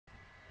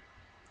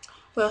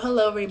Well,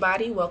 hello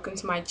everybody. Welcome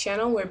to my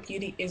channel where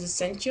beauty is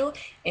essential.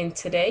 And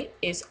today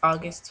is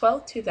August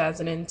 12th,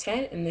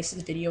 2010, and this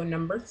is video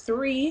number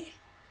 3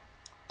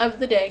 of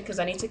the day because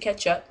I need to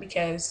catch up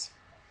because,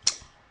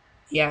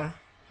 yeah,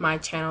 my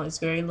channel is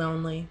very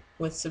lonely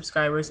with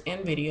subscribers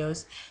and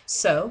videos.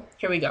 So,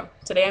 here we go.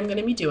 Today I'm going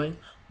to be doing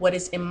what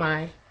is in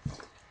my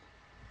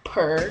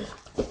purses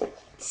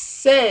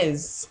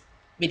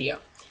video.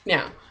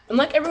 Now,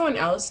 unlike everyone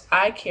else,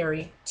 I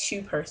carry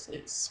 2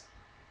 purses.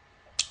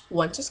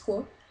 One to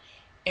school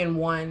and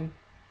one,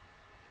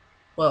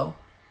 well,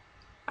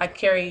 I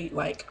change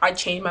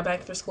my bag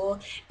for school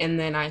and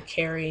then I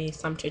carry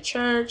some to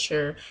church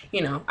or,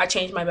 I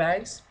change my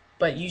bags.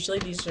 But usually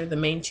these are the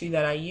main 2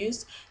 that I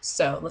use.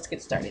 So let's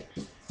get started.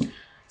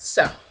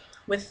 So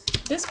with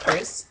this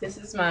purse, this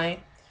is my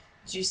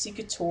Juicy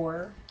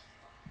Couture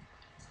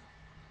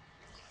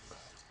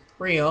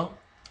Real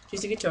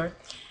Juicy Couture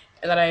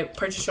that I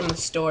purchased from the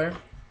store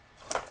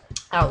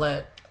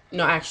outlet.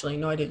 No, actually,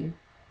 no, I didn't.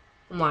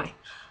 I'm lying.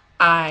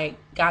 I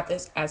got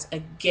this as a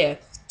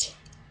gift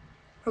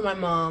from my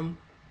mom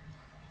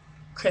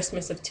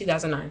Christmas of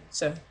 2009.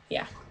 So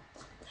yeah.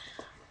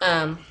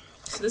 So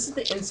this is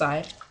the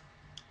inside,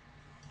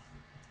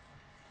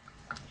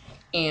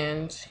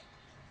 and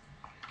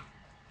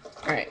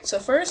all right. So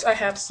first, I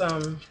have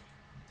some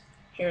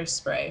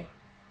hairspray,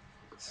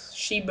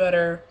 shea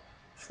butter,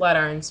 flat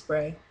iron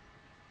spray.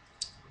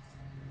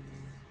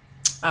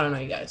 I don't know,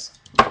 you guys.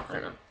 I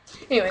don't know.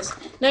 Anyways,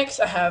 next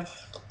I have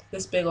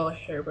this big old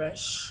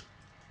hairbrush,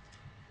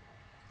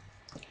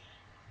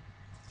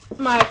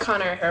 my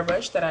Conair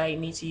hairbrush that I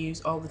need to use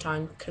all the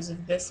time because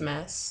of this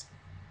mess.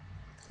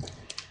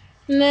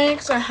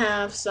 Next, I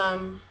have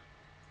some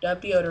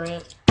Dove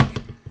deodorant,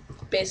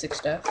 basic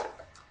stuff.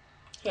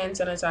 Hand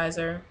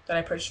sanitizer that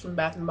I purchased from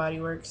Bath and Body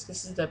Works.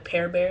 This is the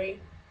Pearberry,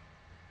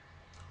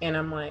 and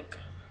I'm like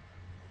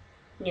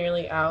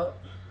nearly out.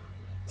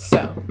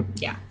 So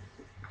yeah.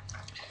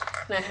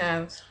 And I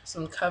have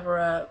some cover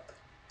up.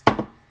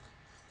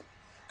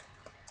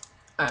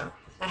 Oh,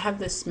 I have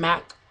this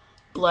MAC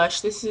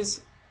blush. This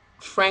is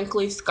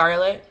Frankly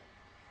Scarlet,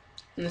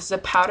 and this is a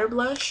powder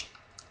blush.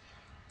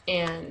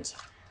 And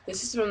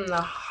this is from the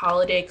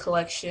holiday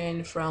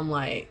collection from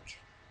like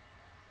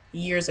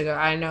years ago.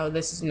 I know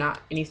this is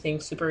not anything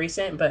super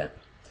recent, but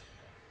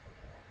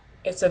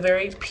it's a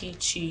very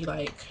peachy,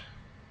 like,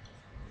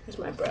 here's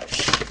my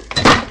brush.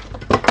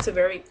 It's a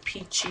very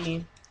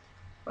peachy,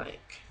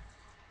 like,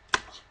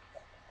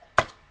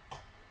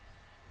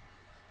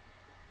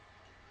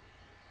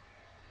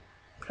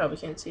 probably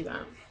can't see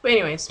that. But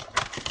anyways,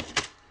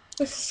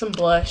 this is some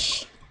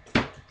blush.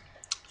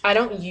 I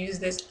don't use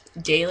this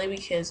daily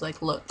because,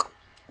 like, look.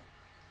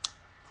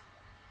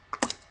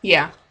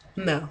 Yeah,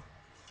 no.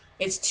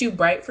 It's too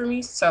bright for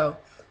me, so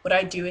what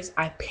I do is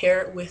I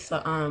pair it with the,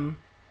 what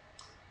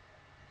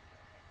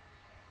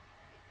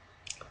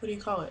do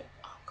you call it?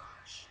 Oh,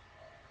 gosh.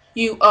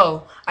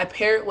 I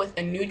pair it with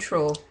a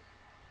neutral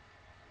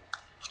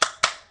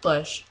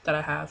blush that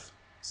I have.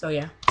 So,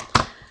 yeah.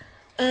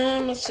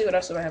 Let's see what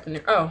else do I have in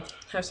there. Oh,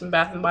 I have some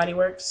Bath and Body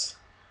Works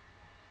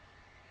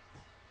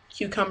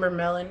cucumber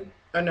melon.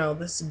 Oh no,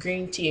 this is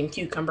green tea and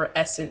cucumber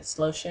essence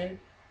lotion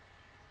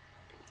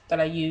that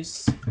I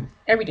use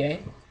every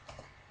day.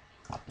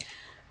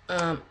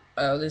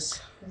 This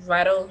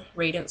Vital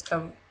Radiance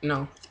cover.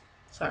 No,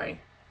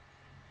 sorry.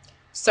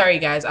 Sorry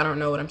guys, I don't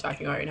know what I'm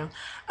talking about right now.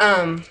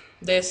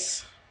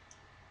 This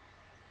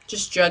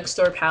just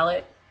drugstore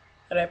palette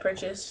that I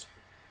purchased.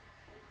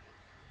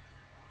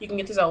 You can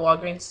get this at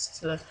Walgreens. It's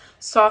the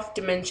Soft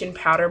Dimension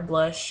Powder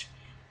Blush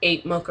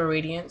 8 Mocha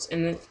Radiance.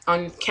 And then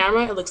on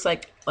camera, it looks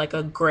like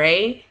a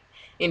gray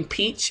and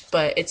peach,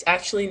 but it's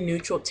actually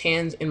neutral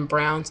tans and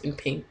browns and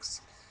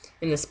pinks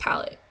in this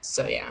palette.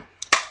 So, yeah.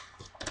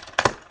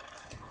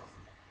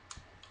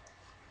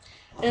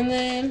 And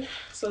then,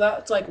 so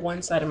that's like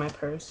one side of my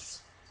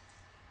purse.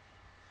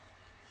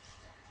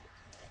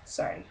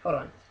 Sorry, hold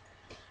on.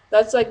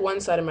 That's like one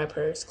side of my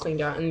purse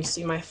cleaned out. And you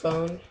see my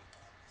phone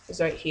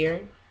is right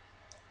here.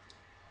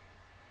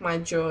 My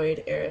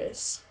Droid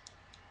Aries.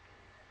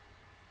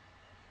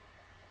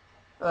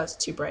 Oh, that's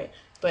too bright.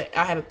 But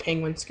I have a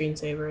penguin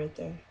screensaver right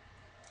there.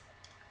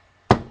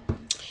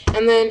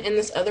 And then in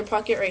this other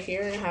pocket right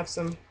here, I have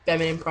some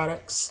feminine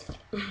products.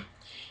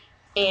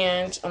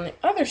 And on the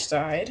other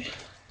side,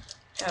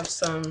 I have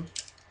some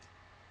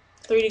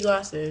 3D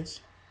glasses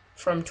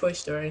from Toy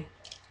Story.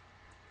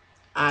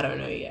 I don't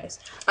know, you guys.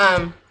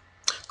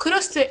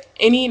 Kudos to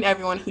any and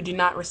everyone who did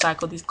not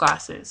recycle these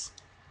glasses.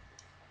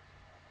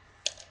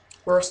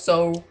 We're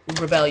so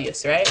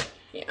rebellious, right?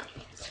 Yeah.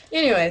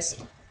 Anyways,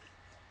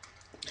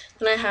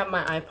 then I have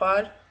my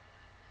iPod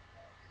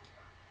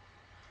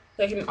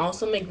that I can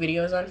also make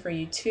videos on for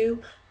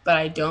YouTube, but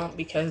I don't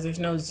because there's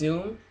no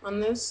zoom on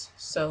this,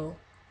 so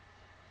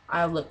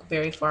I look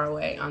very far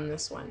away on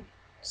this one.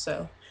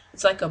 So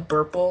it's like a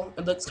purple.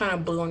 It looks kind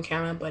of blue on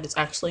camera, but it's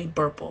actually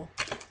purple,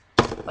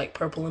 like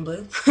purple and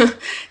blue.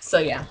 So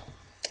yeah.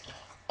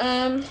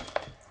 Let's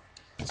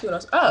see what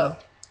else. Oh,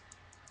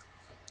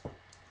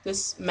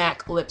 this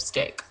MAC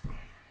lipstick.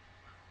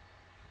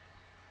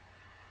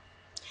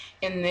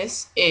 And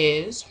this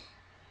is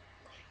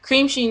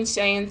Cream Sheen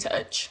Stay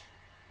Touch.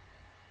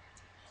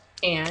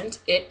 And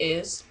it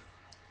is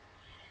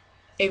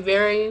a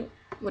very,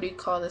 what do you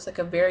call this? Like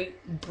a very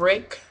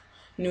brick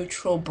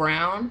neutral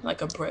brown,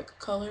 like a brick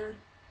color.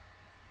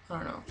 I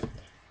don't know.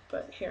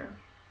 But here.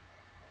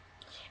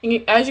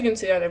 And as you can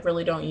see, I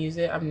really don't use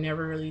it. I've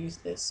never really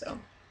used this, so.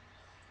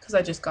 Because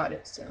I just got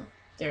it, so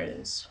there it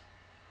is.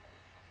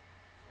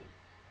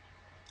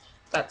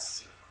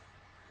 That's,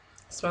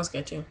 smells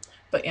good too.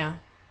 But yeah,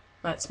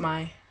 that's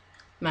my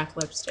MAC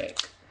lipstick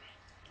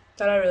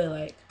that I really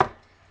like.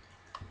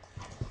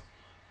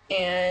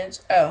 And,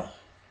 oh,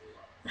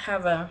 I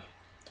have a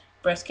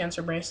breast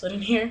cancer bracelet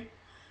in here.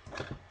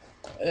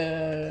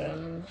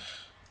 A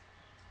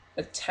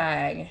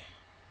tag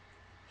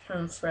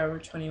from Forever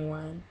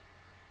 21.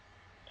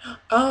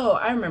 Oh,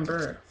 I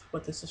remember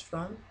what this is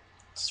from.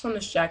 It's from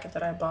this jacket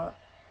that I bought.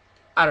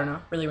 I don't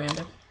know, really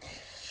random.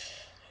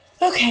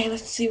 Okay,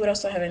 let's see what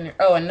else I have in here.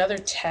 Oh, another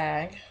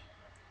tag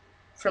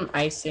from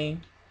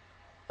Icing.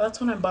 Oh,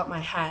 that's when I bought my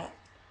hat.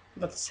 I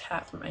bought this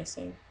hat from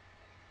Icing.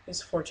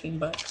 It's 14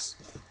 bucks.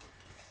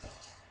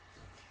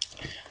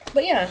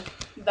 But yeah,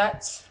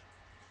 that's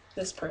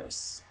this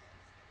purse.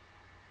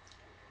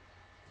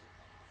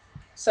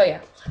 So yeah,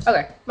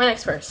 okay, my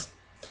next purse.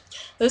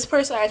 This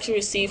purse I actually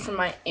received from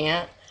my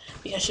aunt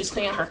because she's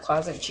cleaning out her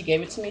closet. She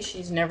gave it to me.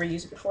 She's never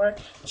used it before.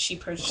 She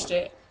purchased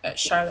it at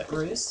Charlotte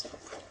Russe.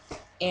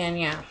 And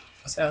yeah,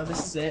 so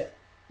this is it.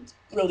 It's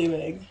really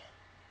big.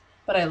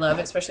 But I love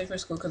it, especially for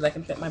school because I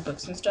can fit my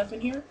books and stuff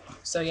in here.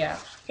 So yeah.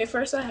 Okay,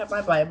 first I have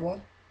my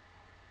Bible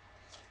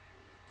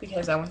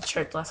because I went to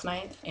church last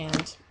night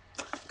and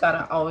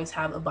gotta always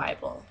have a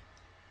Bible.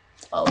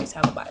 Always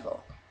have a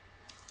Bible.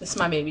 This is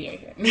my baby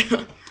right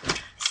here.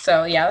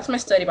 So yeah, that's my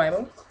study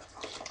Bible.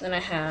 Then I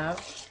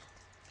have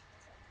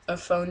a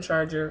phone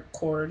charger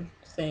cord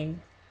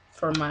thing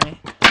for my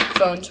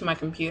phone to my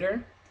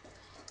computer.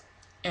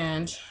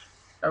 And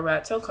a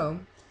rat tail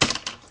comb.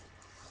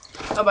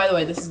 Oh, by the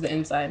way, this is the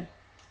inside.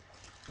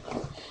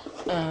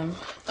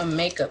 A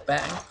makeup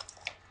bag.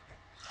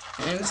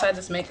 And inside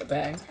this makeup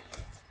bag,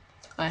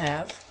 I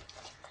have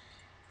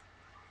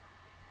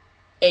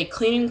a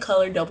Clean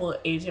Color Double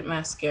Agent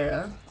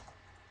Mascara.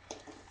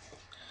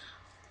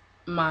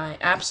 My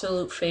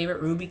absolute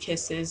favorite Ruby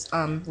Kisses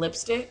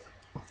lipstick.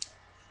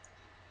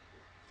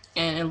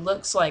 And it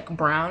looks like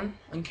brown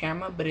on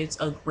camera, but it's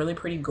a really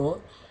pretty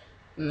gold.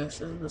 And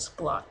this is this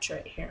splotch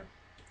right here.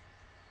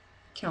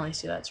 Can't really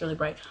see that, it's really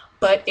bright.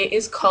 But it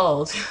is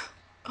called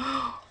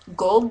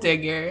Gold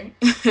Digger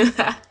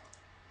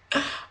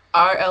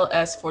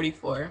RLS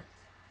 44.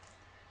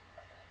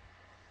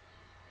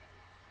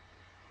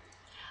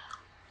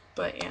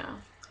 But yeah,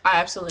 I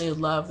absolutely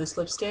love this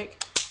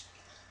lipstick.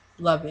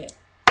 Love it.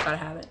 Gotta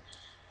have it.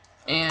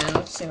 And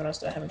let's see what else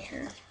do I have in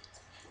here.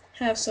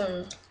 I have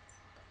some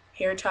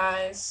hair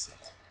ties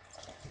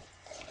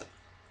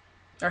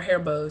or hair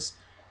bows.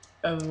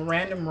 A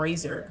random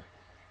razor.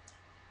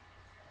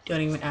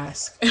 Don't even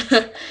ask.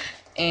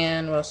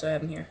 And what else do I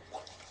have in here?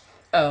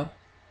 Oh,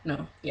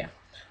 no, yeah.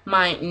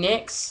 My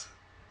NYX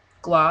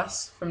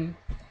gloss from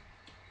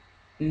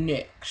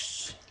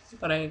NYX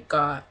that I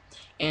got.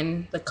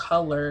 And the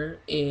color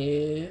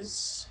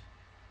is...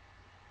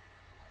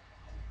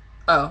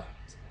 Oh,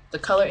 the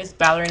color is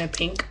Ballerina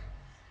Pink.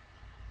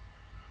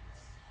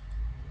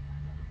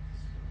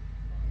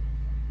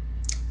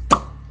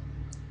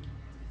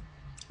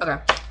 Okay.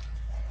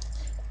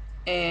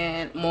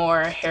 And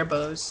more hair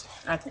bows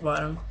at the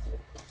bottom.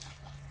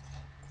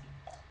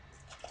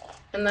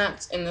 And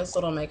that's in this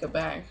little makeup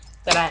bag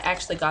that I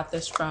actually got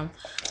this from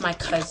my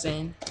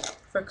cousin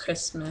for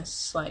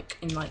Christmas, like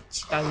in like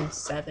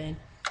 2007.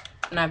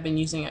 And I've been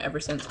using it ever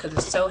since because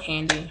it's so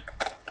handy.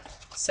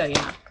 So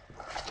yeah.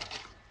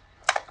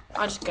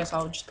 I just guess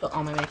I'll just put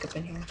all my makeup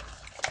in here.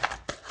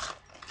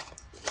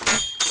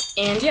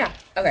 And yeah,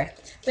 okay.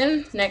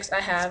 Then next I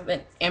have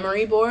an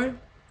emery board,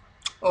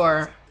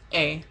 or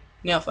a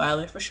nail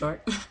filer for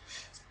short.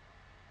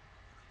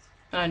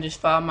 And I just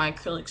file my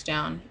acrylics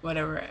down,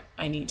 whatever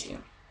I need to.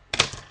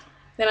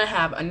 Then I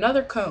have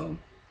another comb.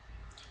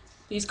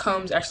 These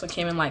combs actually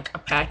came in like a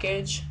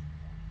package.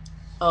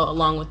 Oh,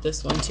 along with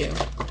this one too.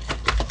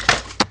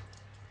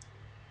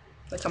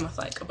 They come with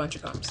like a bunch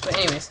of combs. But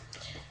anyways.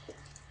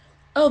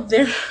 Oh,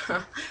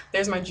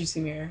 there's my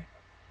Juicy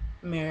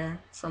mirror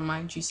from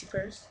my Juicy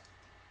purse.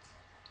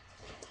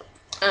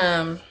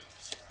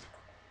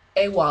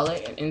 A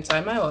wallet, and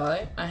inside my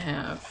wallet I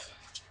have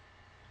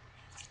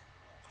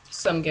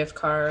some gift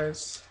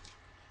cards,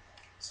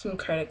 some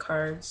credit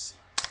cards,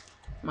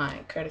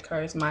 my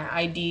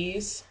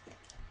IDs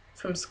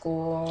from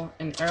school,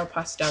 an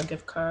Aeropostale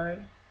gift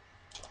card,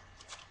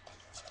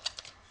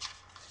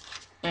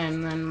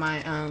 and then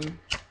my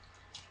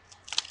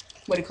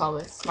what do you call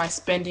this? My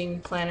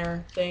spending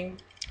planner thing,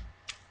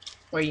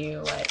 where you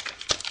like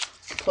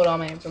put all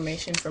my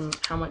information from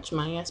how much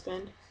money I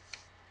spend.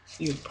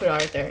 You put it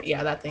right there.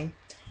 Yeah, that thing.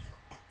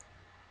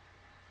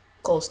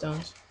 Cold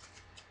Stones.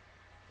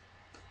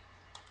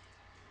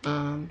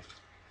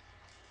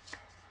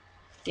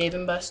 Dave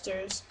and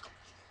Buster's.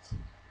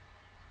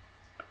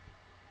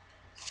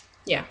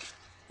 Yeah,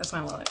 that's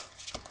my wallet.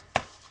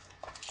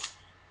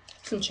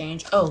 Some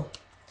change. Oh,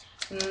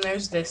 and then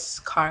there's this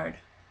card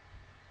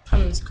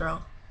from this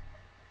girl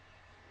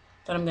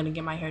that I'm gonna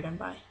get my hair done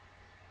by.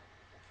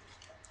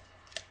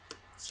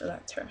 So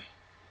that's her.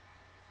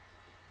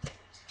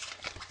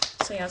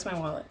 So yeah, that's my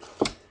wallet.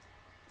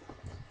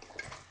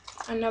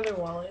 Another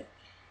wallet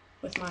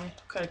with my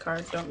credit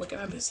card. Don't look at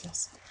my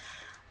business.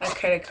 A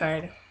credit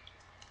card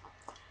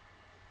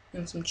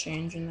and some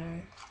change in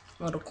there.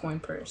 A little coin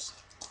purse.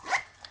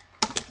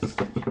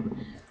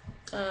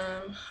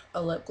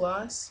 A lip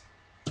gloss.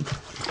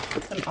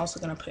 I'm also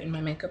gonna put in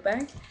my makeup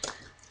bag.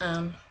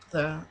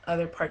 The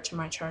other part to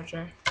my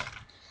charger.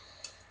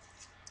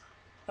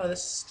 Oh,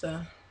 this is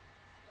the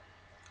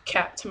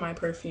cap to my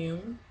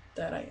perfume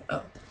that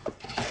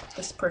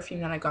this perfume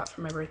that I got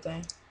for my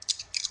birthday.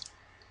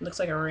 Looks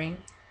like a ring.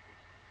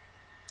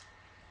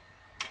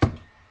 Let's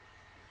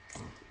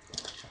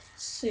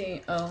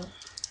see. Oh,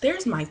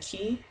 there's my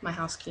key, my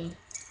house key.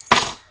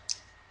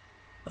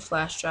 A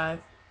flash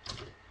drive.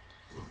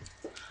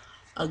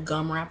 A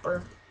gum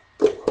wrapper.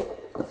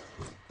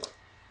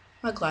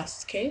 My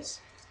glasses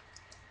case.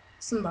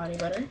 Some body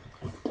butter.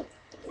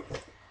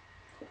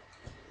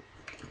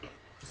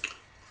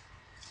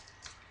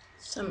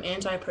 Some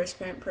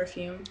antiperspirant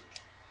perfume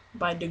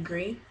by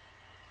Degree.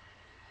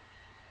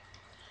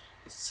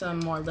 Some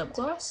more lip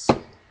gloss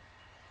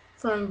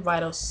from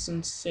Vital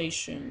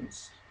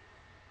Sensations.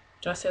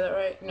 Did I say that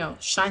right? No,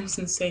 Shine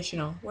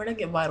Sensational. Where'd I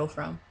get Vital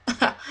from?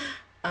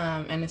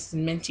 And it's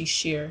Minty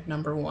Sheer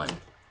 #1.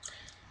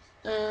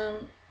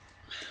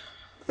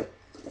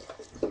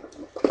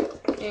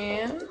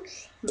 And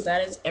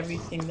that is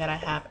everything that I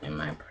have in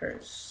my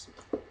purse.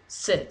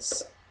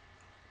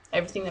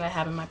 Everything that I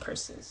have in my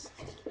purses.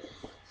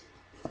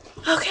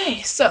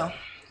 Okay, so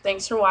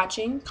thanks for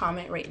watching.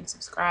 Comment, rate, and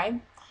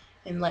subscribe.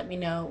 And let me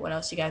know what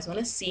else you guys want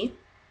to see.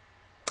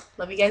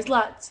 Love you guys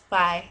lots.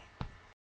 Bye.